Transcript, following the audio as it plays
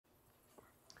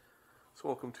So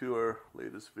welcome to our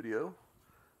latest video.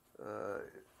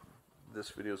 This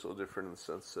video is a little different in the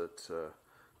sense that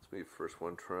it's me first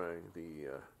one trying the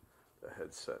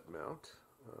headset mount.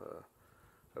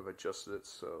 I've adjusted it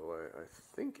so I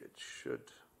think it should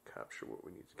capture what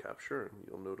we need to capture, and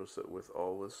you'll notice that with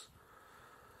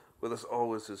us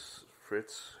always is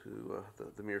Fritz, who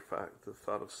the mere fact, the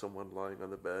thought of someone lying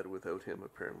on the bed without him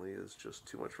apparently is just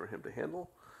too much for him to handle.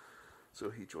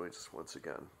 So he joins us once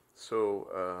again. So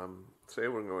today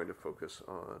we're going to focus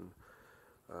on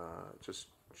just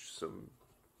some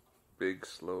big,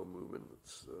 slow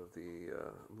movements of the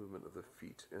movement of the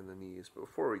feet and the knees. But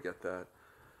before we get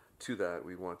to that,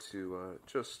 we want to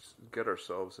just get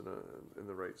ourselves in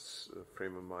the right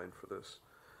frame of mind for this.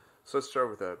 So let's start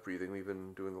with that breathing. We've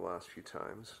been doing the last few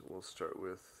times. We'll start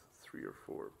with 3 or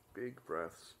 4 big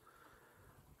breaths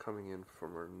coming in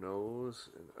from our nose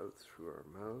and out through our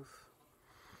mouth.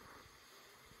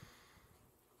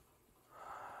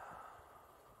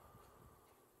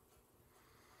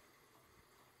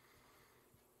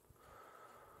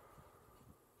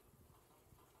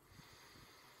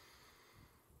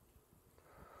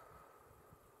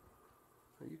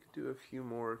 You could do a few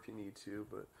more if you need to,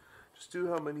 but just do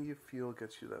how many you feel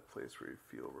gets you that place where you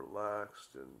feel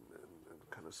relaxed and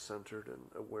kind of centered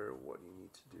and aware of what you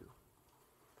need to do.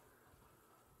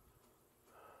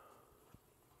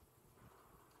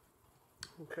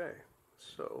 Okay,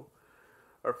 so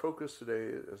our focus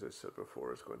today, as I said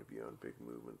before, is going to be on big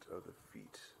movement of the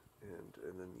feet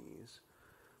and the knees.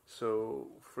 So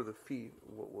for the feet,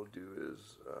 what we'll do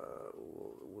is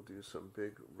we'll do some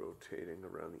big rotating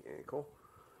around the ankle.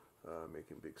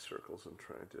 Making big circles and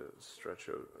trying to stretch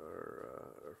out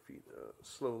our feet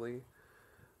slowly,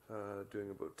 doing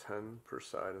about 10 per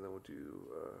side, and then we'll do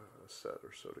a set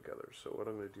or so together. So what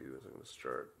I'm going to do is I'm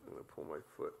going to pull my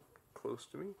foot close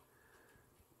to me,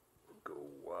 go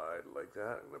wide like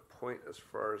that. I'm going to point as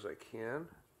far as I can,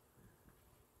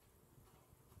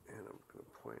 and I'm going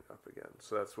to point up again.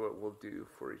 So that's what we'll do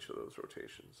for each of those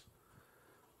rotations.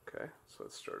 Okay, so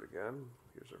let's start again.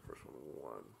 Here's our first one.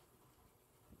 1.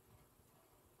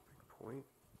 Point.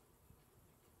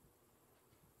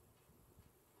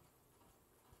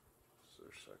 So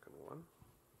there's second one.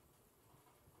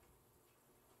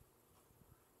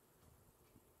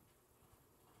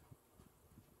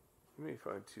 You may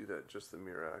find too that just the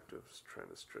mere act of trying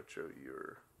to stretch out at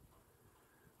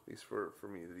least for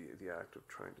me, the act of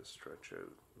trying to stretch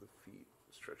out the feet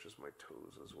stretches my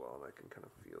toes as well, and I can kind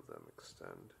of feel them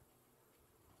extend.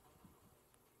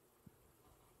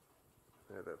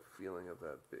 I have that feeling of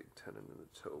that big tendon in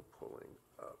the toe pulling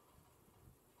up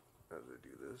as I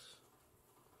do this.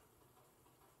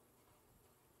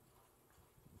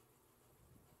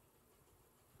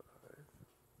 Five.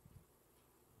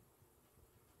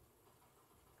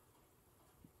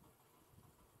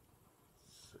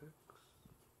 6.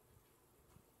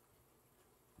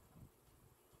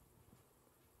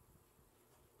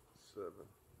 7.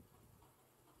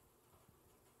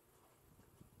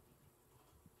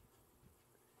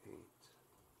 8,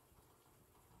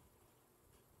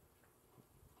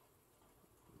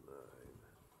 9.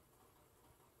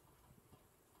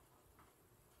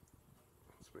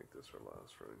 Let's make this our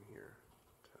last run here.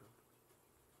 10.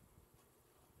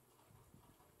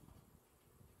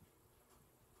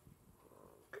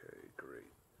 Okay,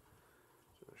 great.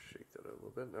 So I'm going to shake that out a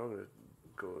little bit. Now I'm going to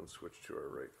go and switch to our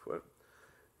right foot.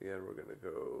 Again, we're going to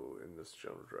go in this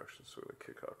general direction. So we're going to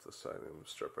kick off to the side, and I'm going to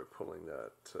start by pulling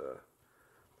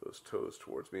those toes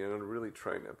towards me. I'm going to really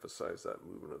try and emphasize that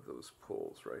movement of those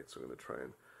pulls, right? So I'm going to try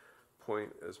and point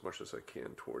as much as I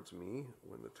can towards me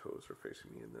when the toes are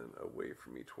facing me, and then away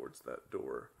from me towards that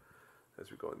door as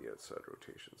we go on the outside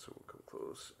rotation. So we'll come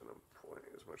close, and I'm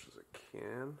pointing as much as I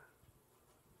can.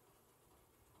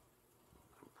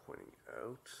 I'm pointing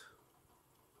out.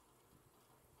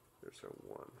 There's our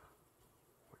 1.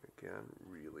 Again,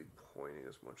 really pointing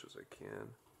as much as I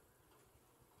can.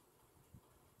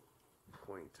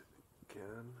 Point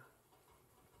again.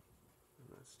 And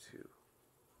that's 2.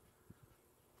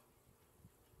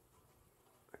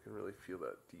 I can really feel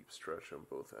that deep stretch on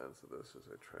both ends of this as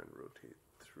I try and rotate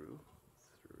through.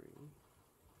 3.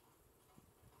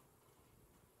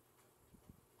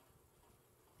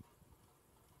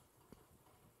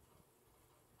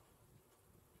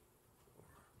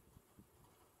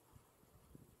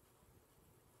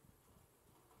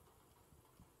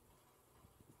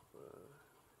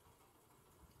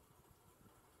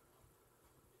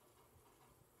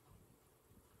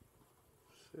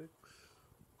 6.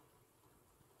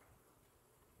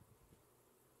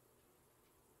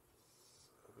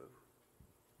 7.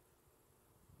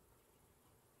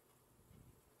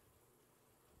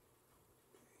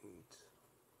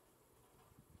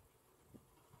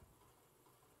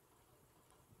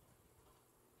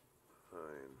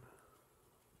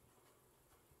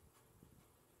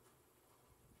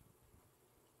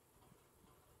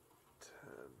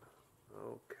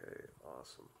 Okay,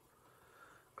 awesome.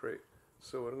 Great.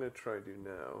 So what I'm going to try and do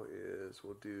now is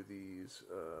we'll do these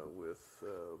with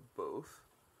both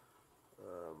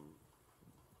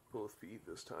feet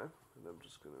this time, and I'm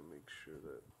just going to make sure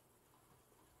that,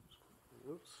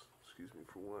 oops, excuse me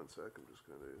for 1 sec, I'm just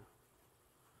going to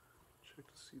check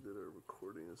to see that our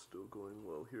recording is still going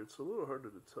well here. It's a little harder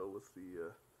to tell with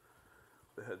the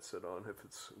headset on if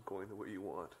it's going the way you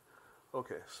want.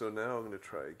 Okay, so now I'm going to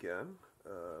try again,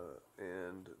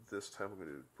 and this time I'm going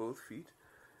to do both feet,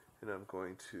 and I'm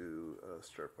going to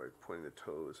start by pointing the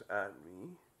toes at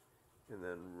me, and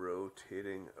then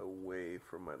rotating away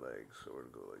from my legs. So we're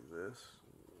going to go like this,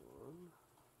 1,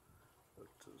 up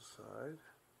to the side,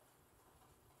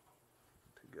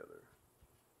 together.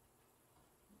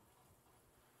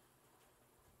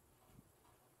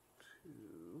 2.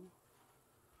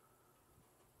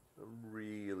 I'm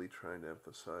really trying to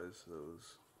emphasize the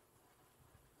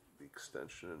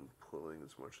extension and pulling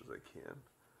as much as I can.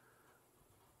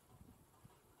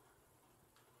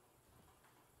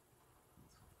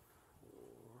 4.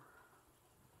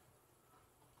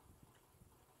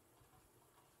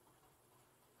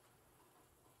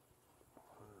 5.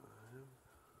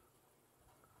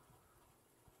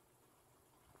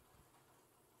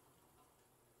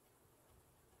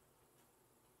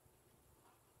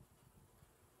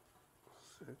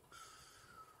 6.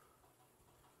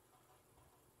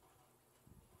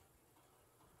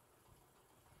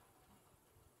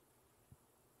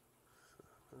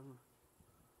 7.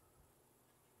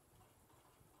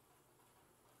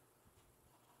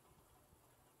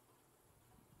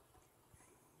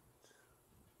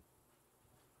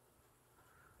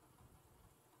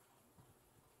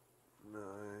 9.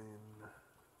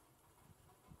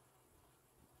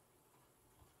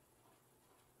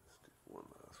 Let's do one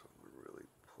last one. We're really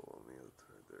pulling the other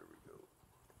thread. There we go.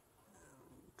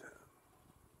 And 10.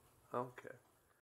 Okay.